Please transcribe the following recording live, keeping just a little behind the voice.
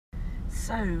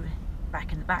So,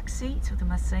 back in the back seat of the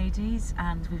Mercedes,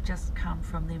 and we've just come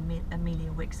from the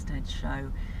Emilia Wickstead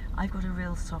show. I've got a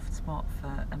real soft spot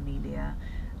for Emilia.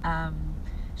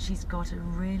 She's got a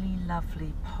really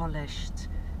lovely, polished,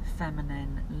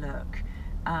 feminine look,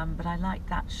 but I liked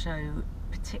that show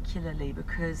particularly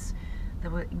because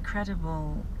there were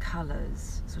incredible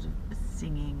colours, sort of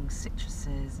singing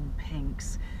citruses and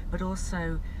pinks, but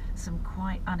also some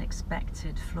quite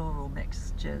unexpected floral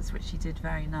mixtures, which she did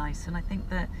very nice. And I think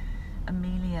that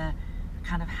Emilia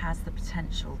kind of has the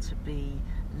potential to be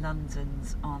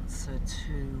London's answer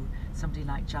to somebody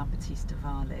like Giambattista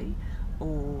Valli,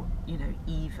 or, you know,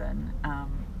 even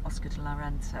Oscar de la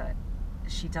Renta.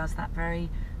 She does that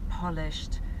very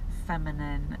polished,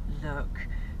 feminine look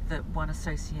that one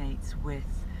associates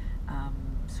with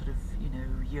sort of, you know,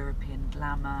 European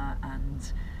glamour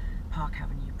and Park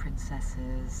Avenue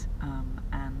princesses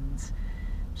and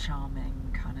charming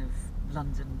kind of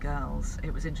London girls.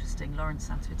 It was interesting, Lauren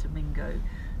Santo Domingo,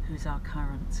 who's our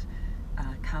current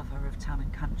cover of Town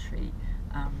and Country,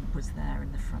 was there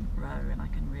in the front row, and I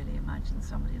can really imagine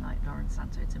somebody like Lauren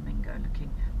Santo Domingo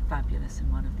looking fabulous in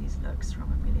one of these looks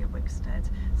from Emilia Wickstead.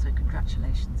 So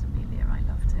congratulations, Emilia, I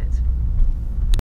loved it.